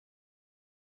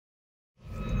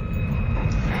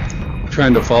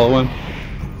trying to follow him.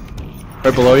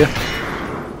 Right below you.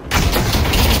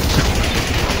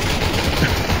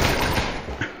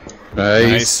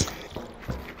 Nice.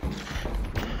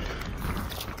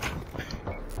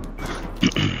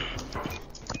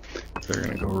 They're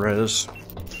gonna go res.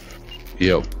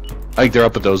 Yo, I think they're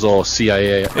up at those little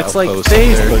CIA outposts. It's like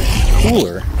THAZE, but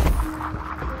cooler.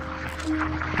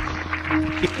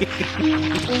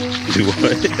 Do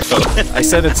what? Oh. I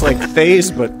said it's like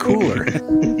THAZE, but cooler.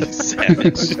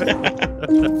 Savage.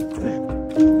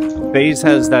 THAZE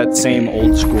has that same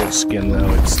old school skin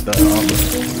though. It's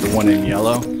the one in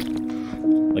yellow,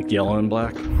 like yellow and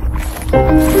black.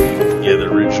 Yeah, the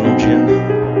original gin.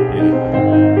 Yeah.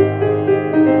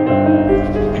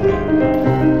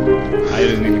 I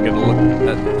didn't even get a look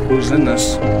at who's in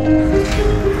this.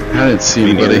 I didn't see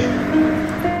anybody.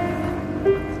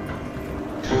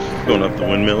 Going up the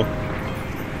windmill.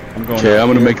 I'm going. Okay, I'm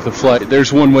gonna make the flight.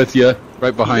 There's one with you,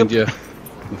 right behind you,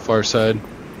 on the far side.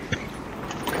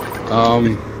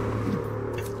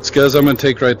 Scuzz, I'm gonna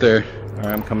take right there. Alright,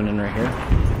 I'm coming in right here.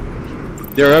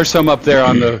 There are some up there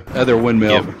on the other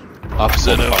windmill. Yep.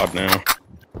 Opposite of. Pod now.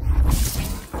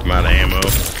 I'm out of ammo.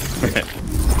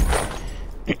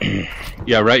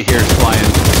 Yeah, right here is flying.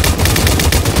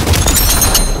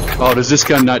 Oh, does this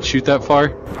gun not shoot that far?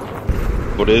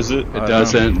 What is it? It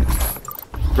doesn't.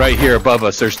 Right here above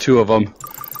us, there's two of them.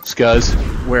 Scuzz.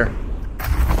 Where?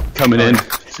 Coming in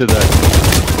to the...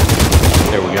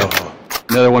 There we go.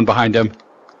 Another one behind him.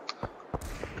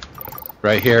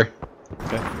 Right here.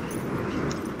 Okay.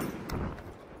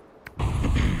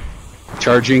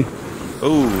 Charging.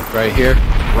 Oh, Right here.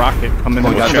 Rocket coming in.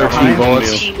 Only got Watch out 13 behind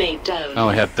bullets. you. I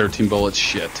only had 13 bullets.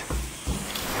 Shit.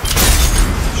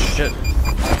 Shit.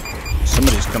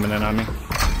 Somebody's coming in on me.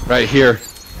 Right here.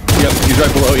 Yep, he's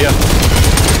right below you.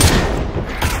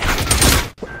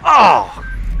 Oh!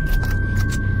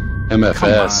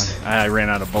 MFS. Come on. I ran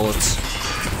out of bullets.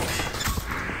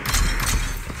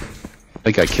 I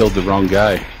think I killed the wrong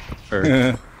guy.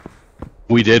 Or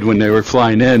we did when they were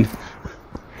flying in.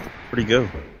 Where'd he go?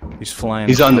 He's flying.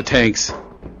 He's on the tanks.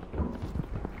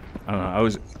 I don't know.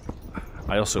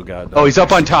 I also got. Oh, he's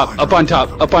up on top. Up on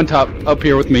top. Up on top. Up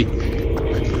here with me.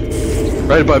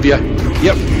 Right above you.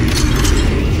 Yep.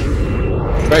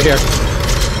 Right here.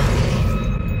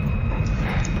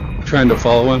 Trying to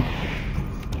follow him.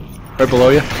 Right below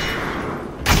you.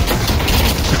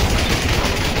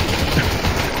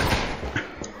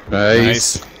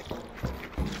 Nice.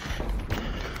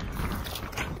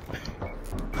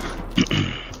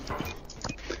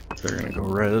 They're gonna go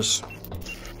res.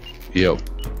 Yo, I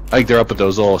think they're up at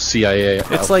those little CIA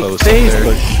outposts. It's like up THAZE, there.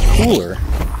 but cooler.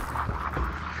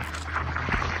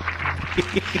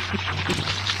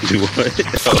 Do what?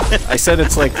 Oh. I said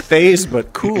it's like THAZE,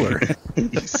 but cooler.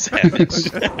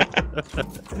 Savage.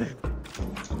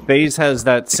 THAZE has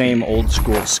that same old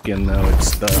school skin though.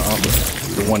 It's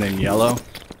the one in yellow,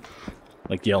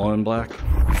 like yellow and black.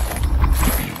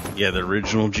 Yeah, the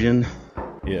original gin.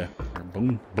 Yeah.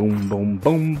 Boom, boom, boom,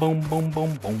 boom, boom, boom,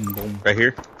 boom, boom, boom. Right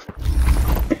here.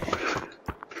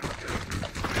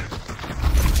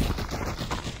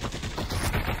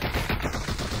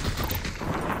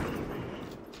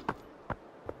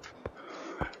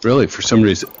 Really, for some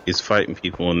reason. He's fighting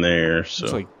people in there, so.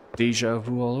 It's like deja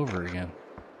vu all over again.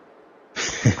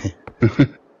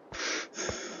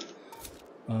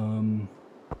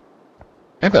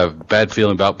 I have a bad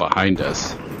feeling about behind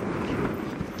us.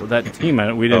 Well, that team,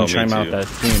 we didn't Oh, me chime out too. that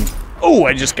team. Oh,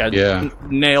 I just got Yeah.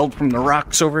 nailed from the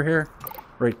rocks over here.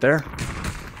 Right there.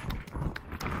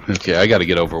 Okay, I gotta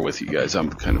get over with you guys. I'm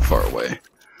kind of far away.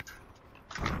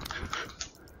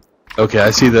 Okay, I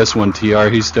see this one, TR.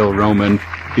 He's still roaming.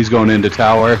 He's going into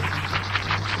tower.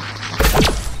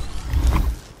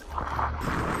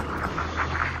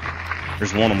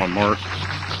 There's one on my mark.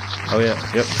 Oh yeah,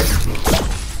 yep.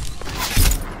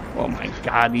 Oh my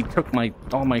god, he took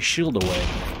all my shield away.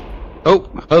 Oh,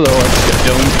 hello. I just got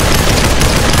Dylan.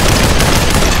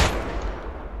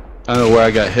 I don't know where I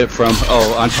got hit from.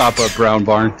 Oh, on top of Brown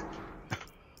Barn.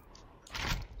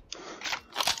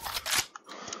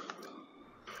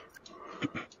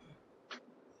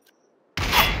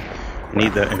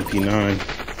 Need that MP9.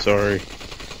 Sorry.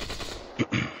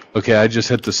 Okay, I just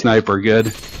hit the sniper. Good.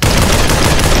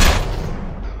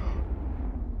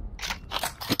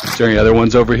 Is there any other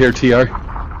ones over here, TR?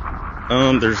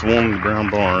 There's one in the brown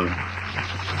barn.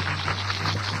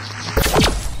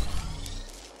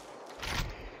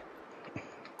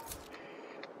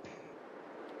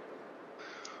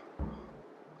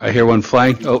 I hear one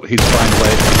flying. Oh, he's flying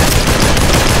away.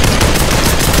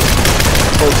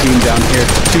 Whole team down here.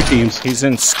 Two teams. He's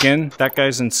in skin. That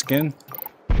guy's in skin.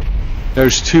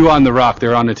 There's two on the rock.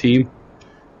 They're on a team.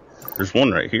 There's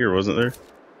one right here, wasn't there?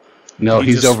 No,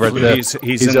 he's over at the.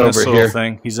 He's in over this little here.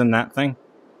 thing. He's in that thing.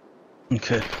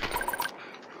 Okay.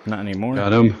 Not anymore.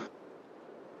 Got him.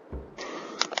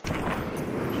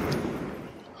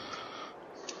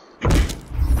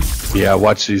 Yeah,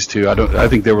 watch these two. I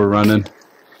think they were running.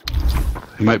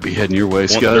 They might be heading your way, One,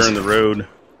 Scuzz. they're in the road.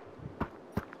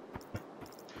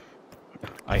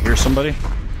 I hear somebody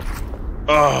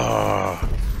Oh,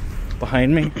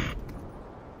 behind me.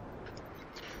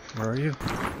 Where are you?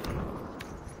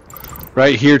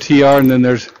 Right here, TR, and then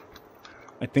there's...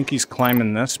 I think he's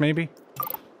climbing this, maybe?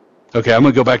 Okay, I'm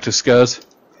gonna go back to Scuzz.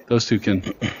 Those two can...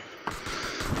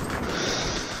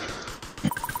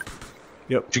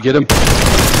 Yep. Did you get him?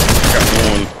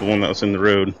 got the one that was in the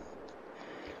road.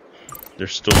 They're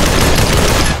still.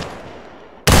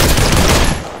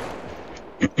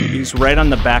 He's right on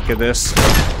the back of this,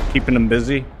 keeping him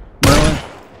busy. Merlin?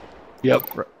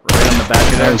 Yep. Right on the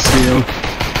back of I that. see him.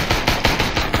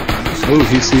 Oh,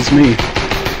 he sees me.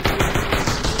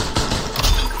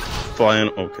 Flying.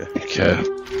 Okay. Okay.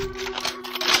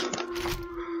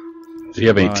 Do you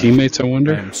have any teammates, I I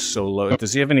wonder? am so low.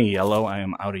 Does he have any yellow? I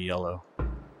am out of yellow.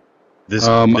 This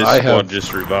I squad have-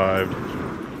 just revived.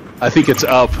 I think it's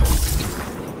up.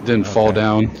 Didn't fall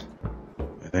down.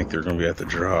 I think they're gonna be at the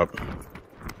drop.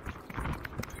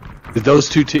 Did those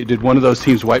two did one of those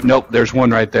teams wipe? Nope, there's one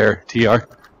right there, TR. Oh,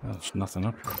 there's nothing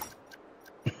up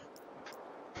here.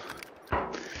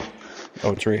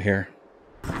 Oh, it's right here.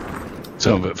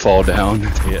 Some of it fall down.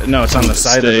 Yeah, no, it's on the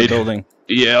side of the Stayed. building.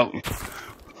 Yep.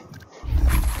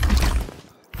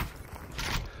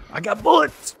 I got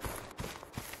bullets.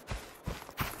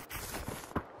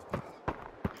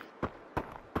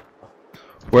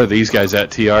 Where are these guys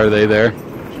at, TR? Are they there?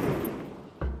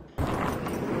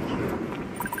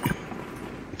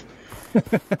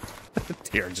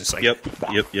 TR just like.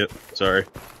 Yep. Sorry.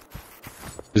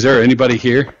 Is there anybody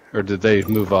here? Or did they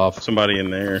move off? Somebody in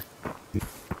there.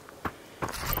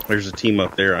 There's a team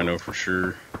up there, I know for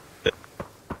sure.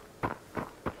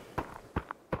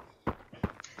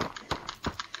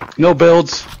 No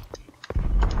builds.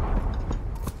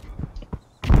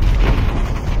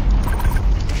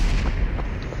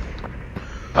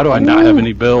 How do I not have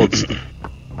any builds?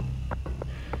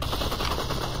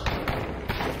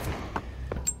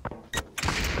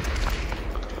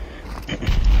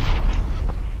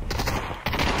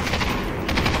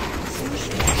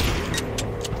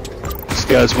 This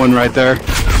guy's one right there.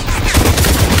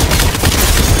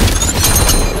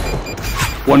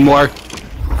 One more.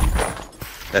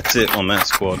 That's it on that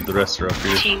squad. The rest are up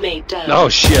here. Teammate down. Oh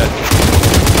shit.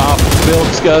 Oh, build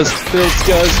Scuzz. Build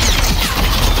Scuzz.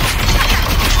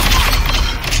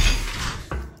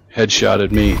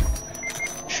 Headshotted me.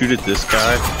 Shoot at this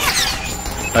guy.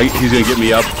 He's gonna get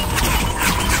me up.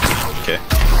 Okay.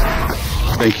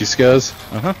 Thank you, Scuzz.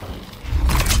 Uh huh.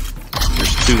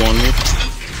 There's two on me.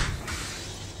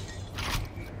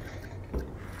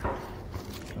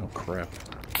 Oh crap.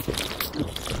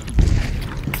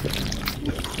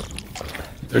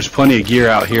 There's plenty of gear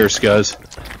out here, Scuzz.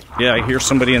 Yeah, I hear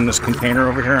somebody in this container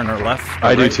over here on our left.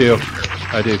 I do right. too.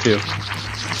 I do too.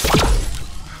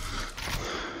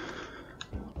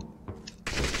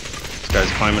 This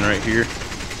guy's climbing right here.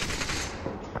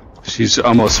 She's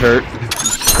almost hurt.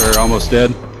 Or almost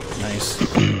dead. Nice.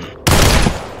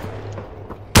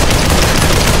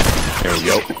 There we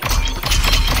go.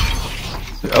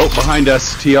 Oh, behind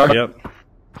us, TR. Yep.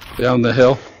 Down the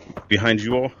hill. Behind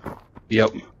you all.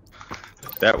 Yep.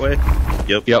 That way.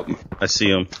 Yep. Yep. I see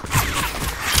him.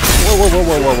 Whoa, whoa,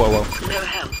 whoa, whoa, whoa, whoa. No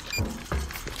help.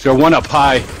 So one up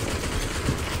high.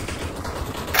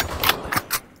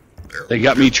 They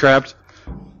got me trapped.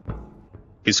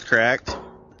 He's cracked.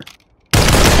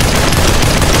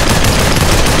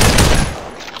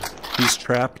 He's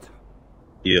trapped.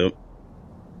 Yep.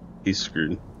 He's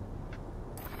screwed.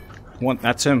 One.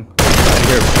 That's him.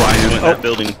 They're He's flying. in that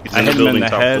building. He's I in the hit him in building the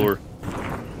top head. floor.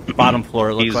 Bottom floor.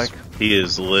 It looks like. He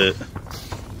is lit.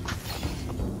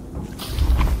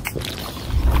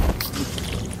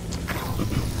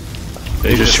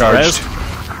 They just Just charged. res?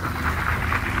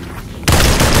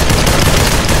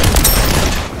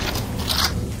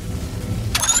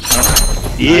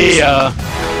 Yeah.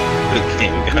 Good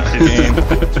game, guys.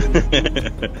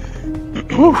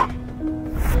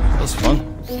 That was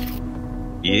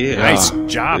fun. Yeah. Nice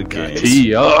job, Good guys.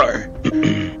 TR.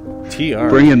 TR.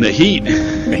 Bringing the heat.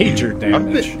 Major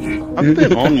damage. I've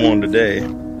been on one today.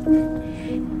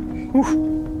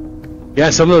 Yeah,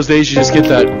 some of those days you just get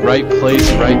that right place,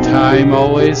 right time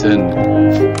always, and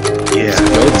Yeah.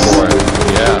 go for it.